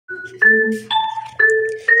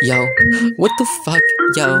Yo, what the fuck,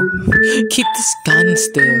 yo? Keep this gun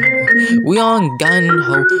still. We on gun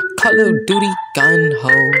ho, Call of Duty gun ho.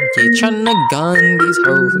 Yeah, tryna gun these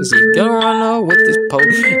hoes. Yeah, gonna run up with this pole.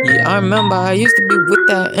 Yeah, I remember I used to be with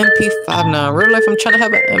that Mp5. Now in real life I'm tryna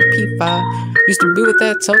have an Mp5. Used to be with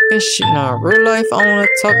that talking shit. Now in real life I wanna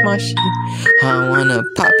talk my shit. I wanna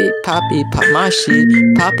pop it, pop my shit.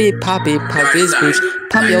 Pop it, pop this bitch.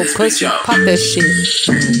 Pop your pussy, pop that shit.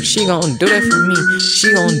 She gon' do that for me.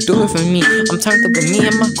 She gon' do it for me. I'm turned up with me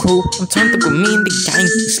and my crew. I'm turned up with me and the gang.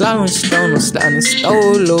 Sliding stone, I'm sliding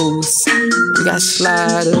stolos. We got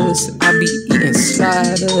sliders. I be eating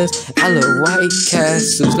sliders. I love White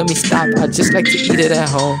Castles. Let me stop. I just like to eat it at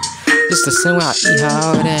home. Just the same way I eat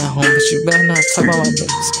how I at home. But you better not talk about my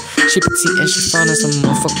bitch. She petite and she fine as a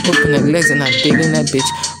motherfucker. Open her legs and I dig in that bitch.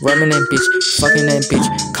 Rubbing that bitch. Fucking that bitch.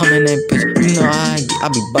 Coming that bitch. You know how I get. I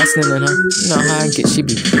be busting in her. You know how I get. She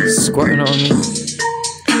be squirting on me.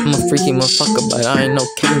 I'm a freaky motherfucker, but I ain't no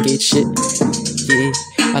Kevin Gates shit. Yeah,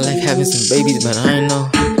 I like having some babies, but I ain't no.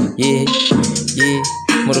 Yeah.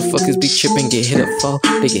 Motherfuckers be tripping, get hit up for.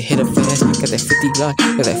 They get hit up fast. Got that 50 Glock,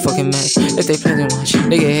 got that fucking Mac. If they play too much,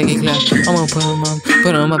 they get clap. I'ma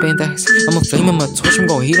put them up in stacks. I'ma flame him, I'ma torch him,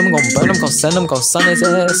 gon' heat him, gon' burn him, gon' send him, gon' sun his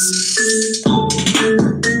ass.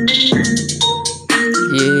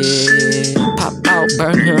 Yeah, pop out,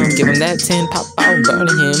 burn him, give him that 10, pop out,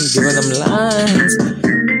 burning him, giving them lines.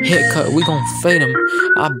 Haircut, we gon' fade him.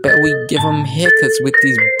 I bet we give him haircuts with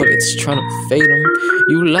these bullets, tryna fade him.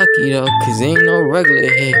 You lucky though, cause ain't no regular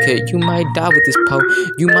haircut. You might die with this pole.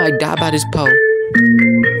 You might die by this pole.